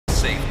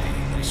safety,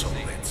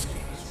 Sovietsky.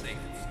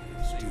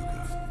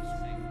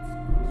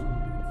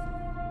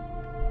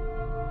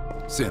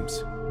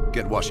 Sims,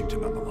 get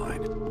Washington on the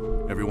line.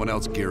 Everyone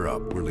else gear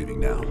up. We're leaving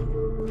now.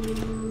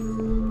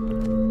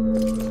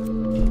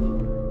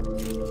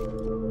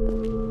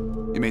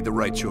 You made the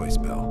right choice,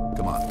 Bell.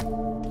 Come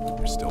on.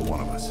 You're still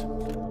one of us.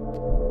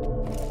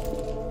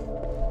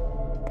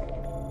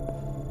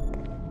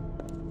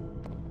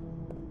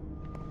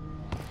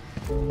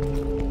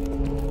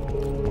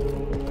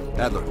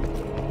 Adler.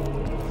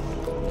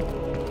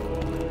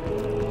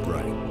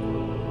 Right.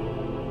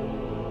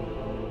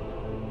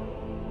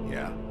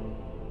 Yeah.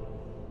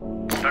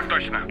 Так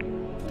точно.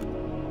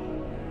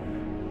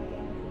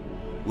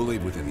 We'll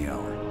leave within the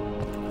hour.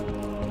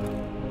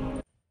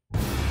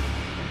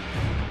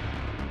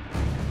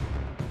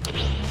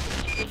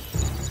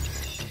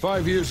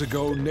 Five years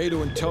ago,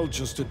 NATO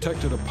intelligence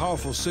detected a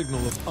powerful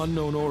signal of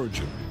unknown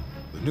origin.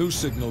 The new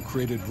signal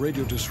created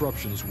radio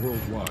disruptions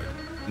worldwide.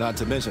 Not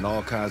to mention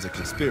all kinds of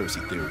conspiracy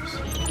theories.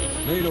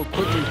 NATO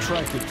quickly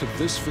tracked it to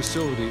this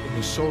facility in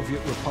the Soviet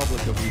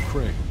Republic of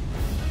Ukraine,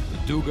 the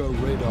Duga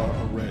Radar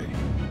Array.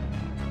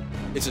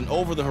 It's an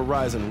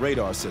over-the-horizon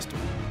radar system.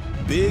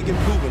 Big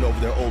improvement over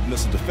their old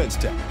missile defense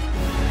tech.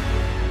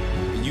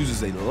 It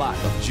uses a lot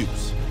of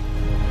juice.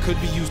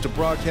 Could be used to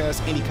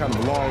broadcast any kind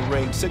of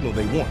long-range signal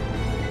they want.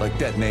 Like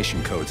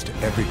detonation codes to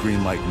every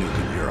green light nuke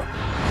in Europe.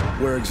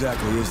 Where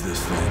exactly is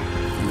this thing?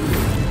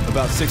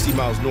 About 60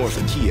 miles north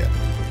of Kiev,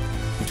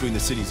 between the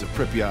cities of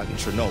Pripyat and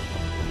Chernobyl.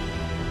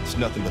 It's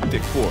nothing but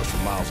thick forest for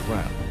miles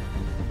around.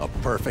 A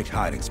perfect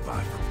hiding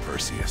spot for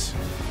Perseus.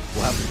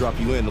 We'll have to drop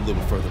you in a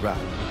little further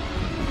out.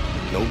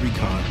 No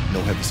recon,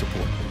 no heavy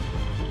support.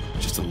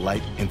 Just a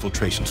light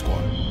infiltration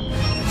squad.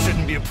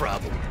 Shouldn't be a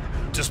problem.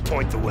 Just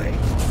point the way.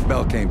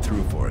 Bell came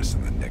through for us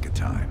in the nick of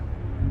time.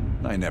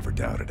 I never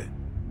doubted it.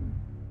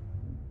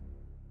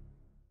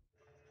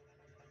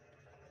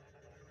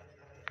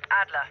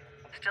 Adler,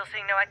 still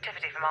seeing no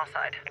activity from our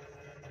side.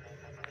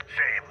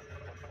 Same.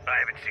 I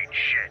haven't seen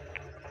shit.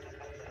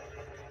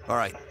 All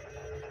right.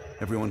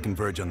 Everyone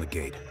converge on the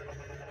gate.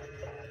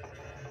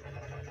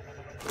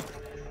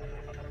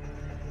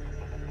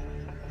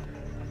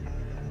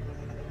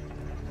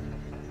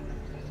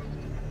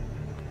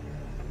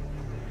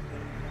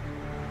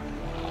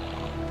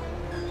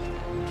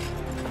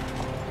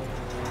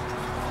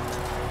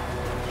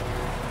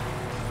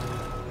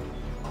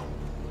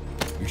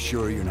 You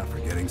sure you're not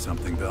forgetting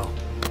something, Bell?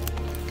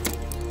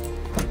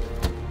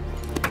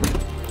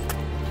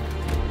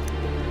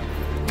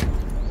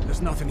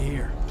 There's nothing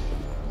here.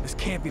 This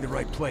can't be the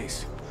right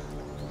place.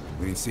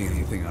 We ain't seeing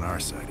anything on our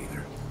side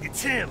either.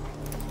 It's him.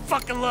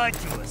 Fucking lied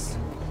to us.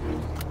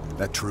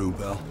 That true,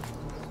 Bell?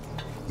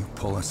 You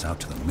pull us out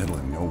to the middle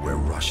of nowhere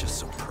Russia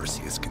so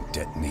Perseus can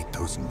detonate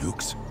those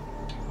nukes?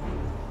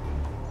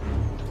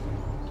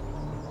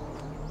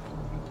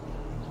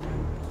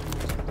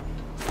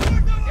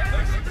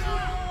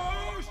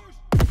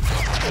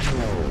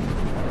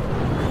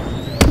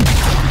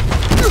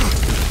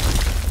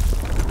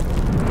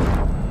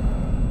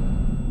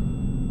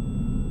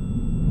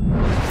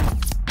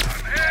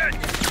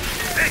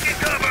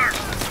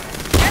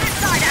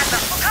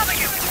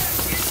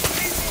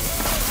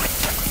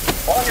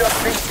 On your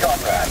feet,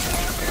 comrade.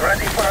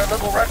 Ready for a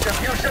little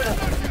retribution?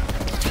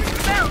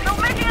 Bell, you're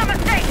making a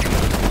mistake!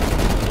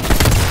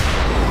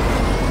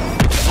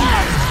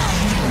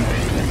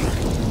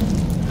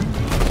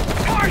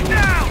 Force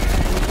down!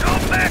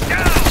 Don't back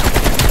down!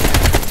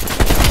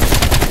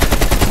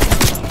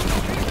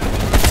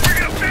 We're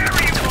gonna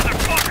bury you,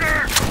 motherfucker!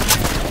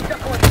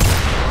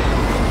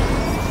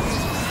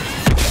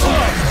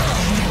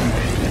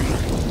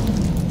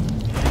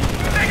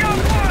 They got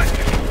one!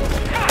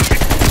 Fuck!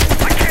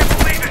 I can't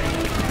believe it!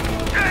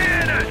 Stay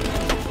in it!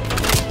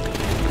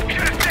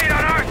 Should have stayed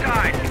on our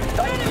side!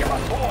 Don't give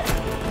us more.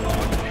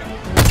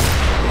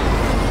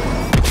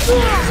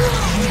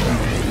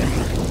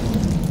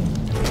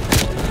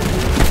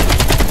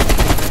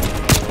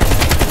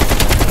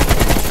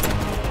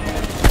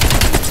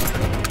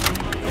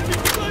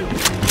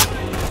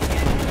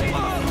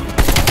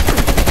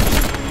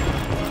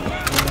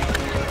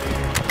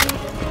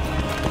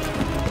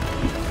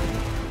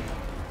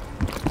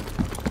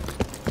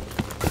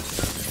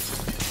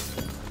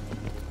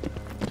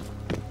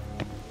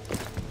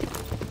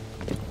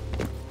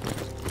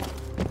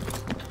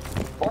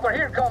 Over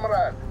here,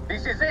 comrade.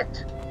 This is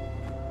it.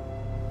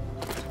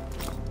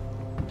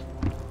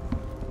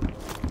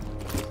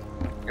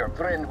 Your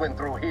friend went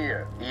through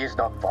here. He is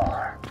not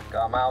far.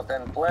 Come out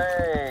and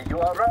play. You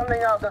are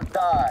running out of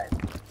time.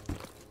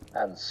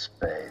 And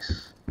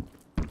space.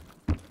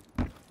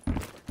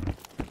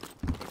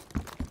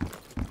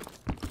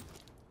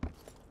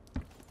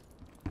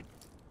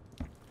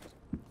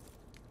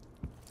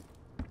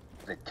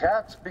 The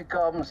cat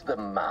becomes the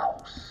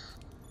mouse.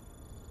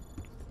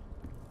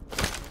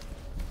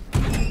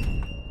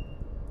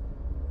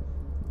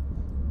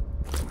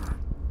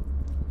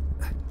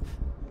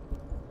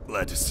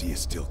 Glad to see you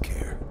still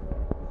care.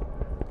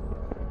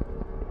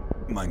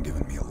 Mind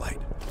giving me a light?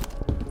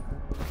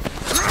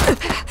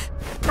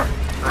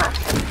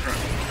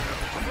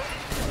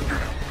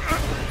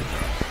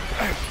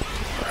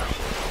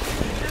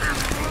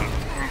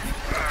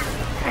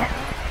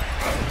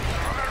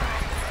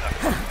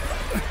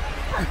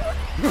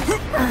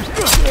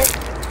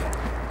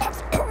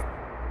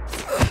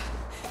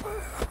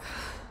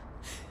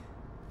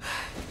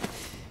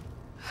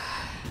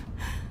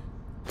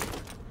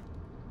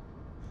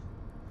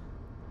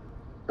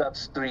 That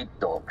street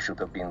dog should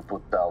have been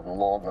put down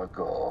long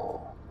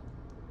ago.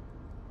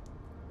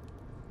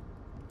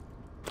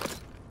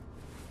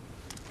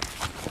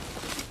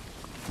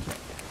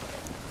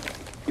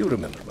 You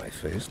remember my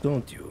face,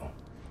 don't you?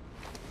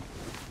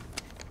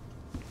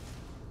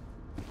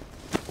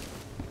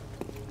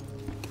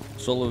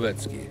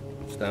 Solovetsky,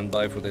 stand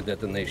by for the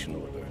detonation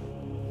order.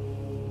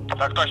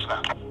 Так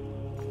точно.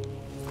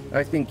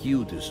 I think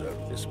you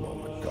deserve this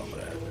moment,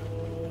 comrade.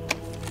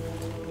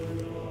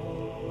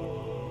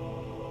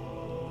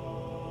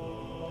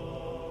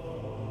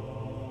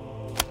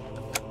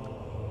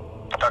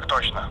 Так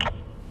точно.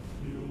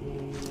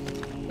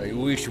 I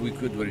wish we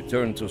could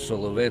return to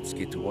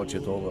Solovetsky to watch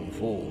it all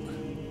unfold,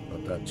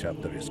 but that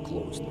chapter is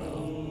closed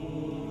now.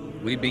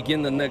 We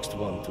begin the next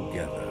one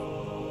together.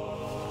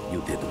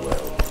 You did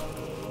well.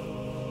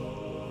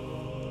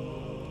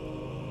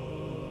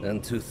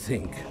 And to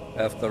think,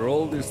 after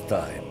all this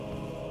time,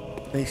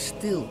 they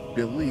still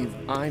believe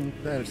I'm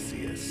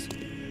Perseus.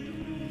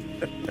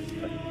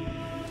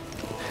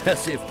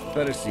 As if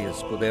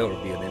Perseus could ever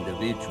be an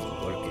individual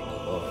working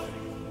alone.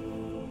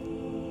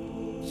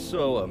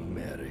 So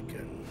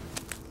American.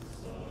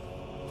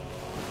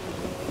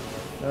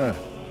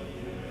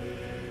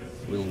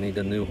 We'll need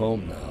a new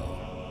home now.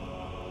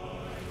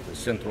 The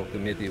Central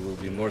Committee will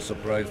be more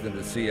surprised than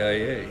the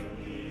CIA.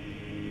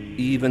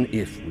 Even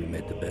if we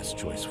made the best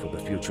choice for the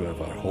future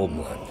of our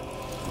homeland.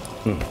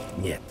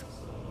 Yet,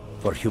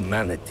 for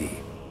humanity,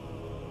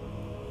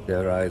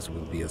 their eyes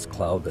will be as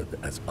clouded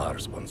as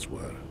ours once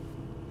were.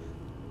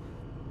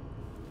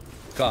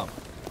 Come,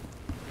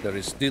 there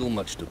is still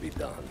much to be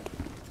done.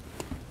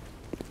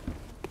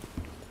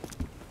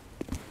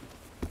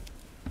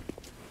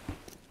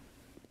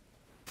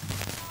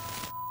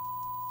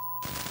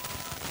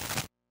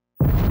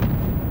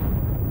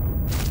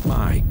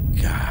 My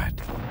God.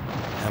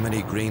 How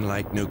many green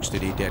light nukes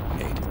did he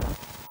detonate?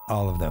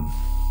 All of them,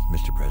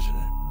 Mr.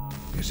 President.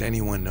 Does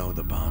anyone know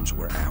the bombs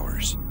were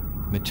ours?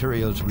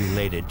 Materials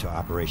related to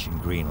Operation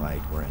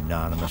Greenlight were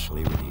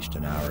anonymously released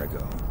an hour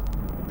ago,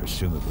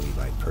 presumably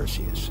by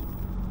Perseus.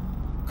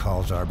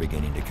 Calls are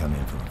beginning to come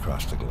in from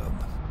across the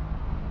globe.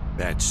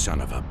 That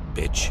son of a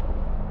bitch.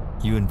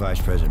 You and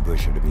Vice President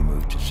Bush are to be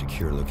moved to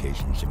secure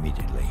locations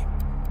immediately.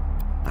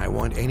 I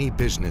want any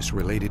business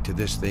related to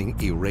this thing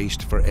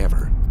erased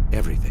forever.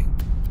 Everything.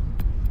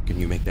 Can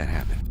you make that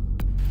happen?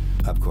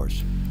 Of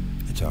course.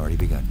 It's already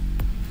begun.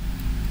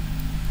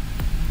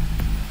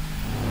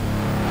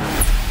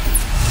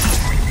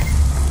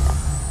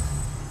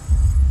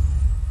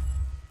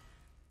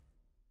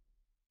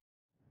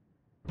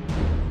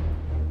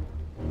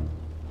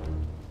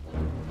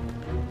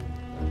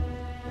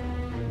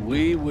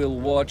 We will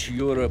watch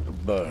Europe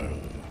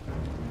burn.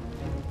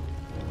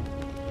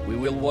 We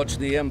will watch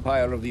the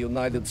empire of the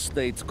United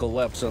States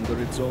collapse under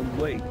its own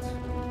weight.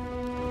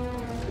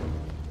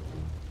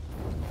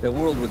 A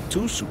world with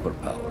two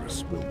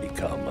superpowers will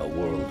become a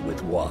world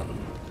with one.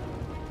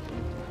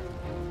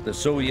 The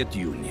Soviet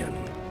Union.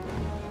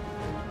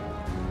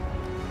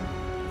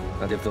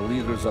 And if the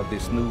leaders of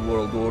this new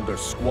world order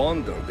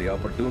squander the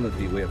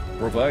opportunity we have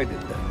provided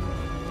them,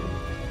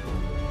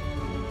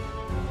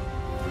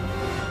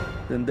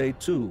 then they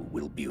too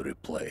will be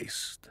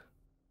replaced.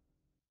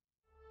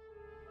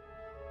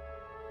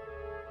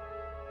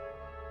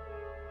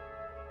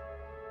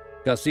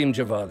 Qasim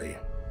Javadi.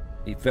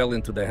 He fell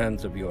into the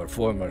hands of your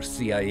former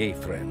CIA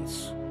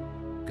friends.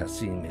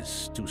 Qasim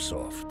is too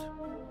soft.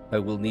 I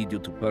will need you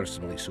to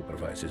personally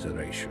supervise his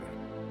erasure.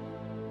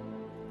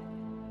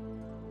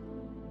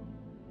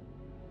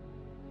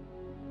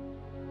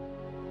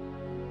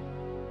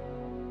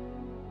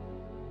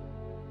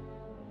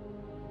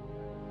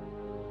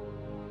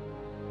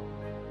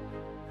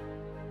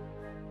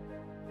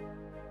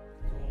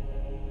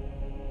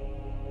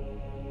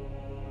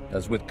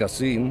 As with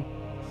Qasim,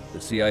 the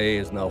CIA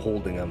is now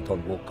holding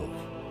Anton Volkov.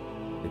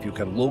 If you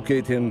can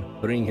locate him,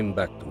 bring him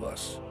back to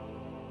us.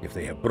 If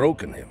they have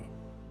broken him,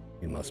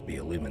 he must be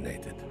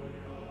eliminated.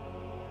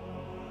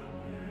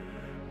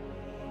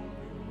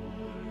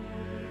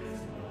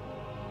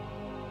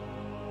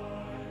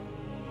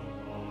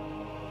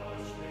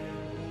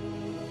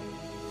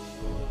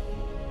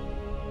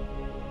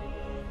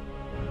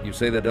 You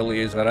say that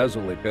Eleazar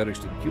Azule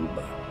perished in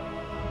Cuba.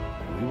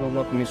 We will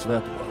not miss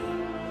that one.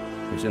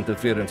 His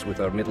interference with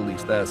our Middle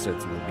East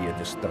assets will be a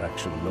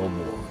distraction no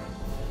more.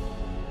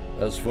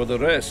 As for the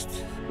rest,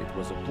 it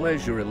was a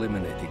pleasure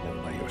eliminating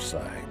them by your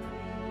side.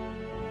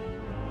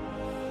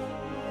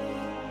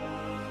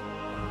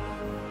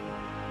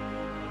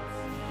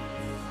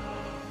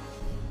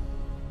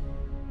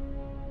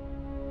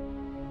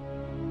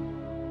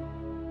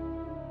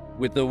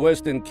 With the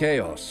West in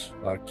chaos,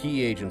 our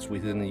key agents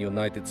within the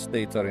United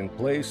States are in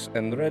place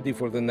and ready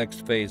for the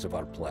next phase of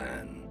our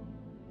plan.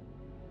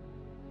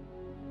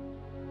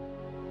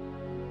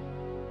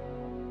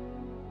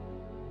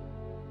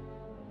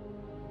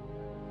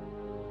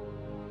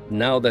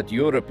 Now that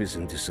Europe is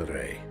in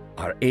disarray,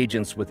 our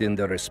agents within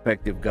their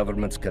respective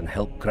governments can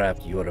help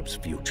craft Europe's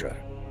future.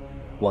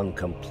 One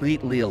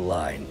completely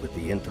aligned with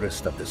the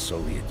interests of the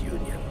Soviet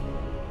Union.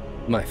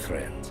 My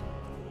friend,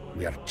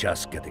 we are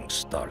just getting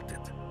started.